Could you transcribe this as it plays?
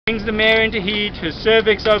brings the mare into heat, her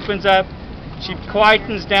cervix opens up, she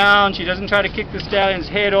quietens down, she doesn't try to kick the stallion's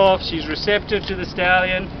head off, she's receptive to the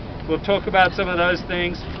stallion. We'll talk about some of those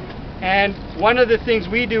things. And one of the things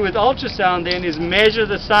we do with ultrasound then is measure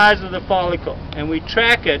the size of the follicle, and we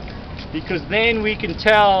track it because then we can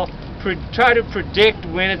try to predict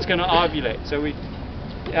when it's going to ovulate. So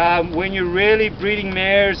when you're really breeding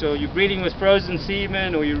mares, or you're breeding with frozen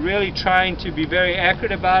semen, or you're really trying to be very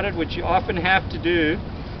accurate about it, which you often have to do,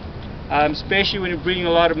 especially when you're breeding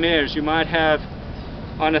a lot of mares. You might have,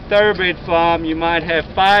 on a thoroughbred farm, you might have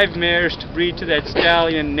 5 mares to breed to that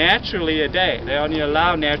stallion naturally a day. They only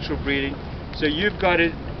allow natural breeding. So you've got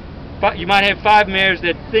to, you might have 5 mares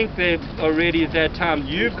that think they're already at that time.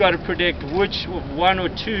 You've got to predict which 1 or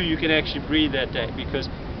 2 you can actually breed that day, because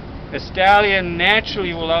a stallion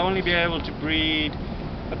naturally will only be able to breed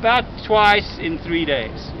about twice in 3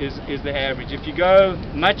 days is the average. If you go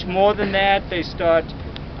much more than that, they start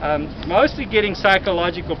mostly getting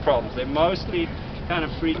psychological problems. They mostly kind of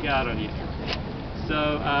freak out on you.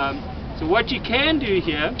 So what you can do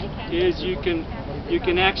here is you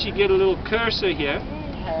can actually get a little cursor here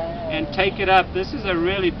and take it up. This is a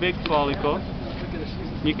really big follicle.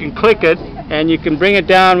 You can click it and you can bring it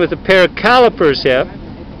down with a pair of calipers here,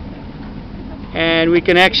 and we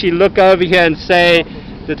can actually look over here and say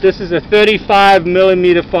that this is a 35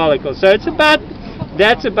 millimeter follicle. So it's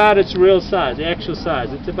that's about its real size, the actual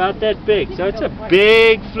size. It's about that big. So it's a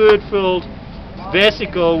big fluid-filled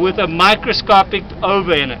vesicle with a microscopic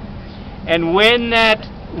ova in it. And when that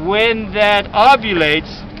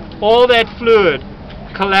ovulates, all that fluid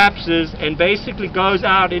collapses and basically goes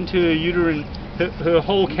out into her uterine, her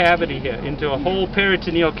whole cavity here, into a whole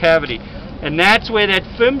peritoneal cavity. And that's where that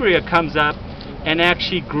fimbria comes up and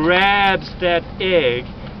actually grabs that egg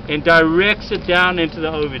and directs it down into the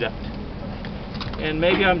oviduct. And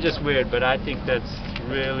maybe I'm just weird, but I think that's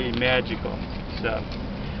really magical. So,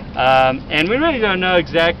 and we really don't know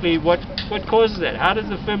exactly what causes that. How does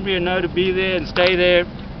the fimbria know to be there and stay there?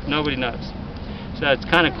 Nobody knows. So it's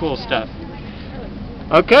kind of cool stuff.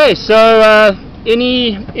 Okay, so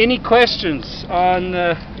any questions on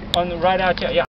the right out here? Yeah.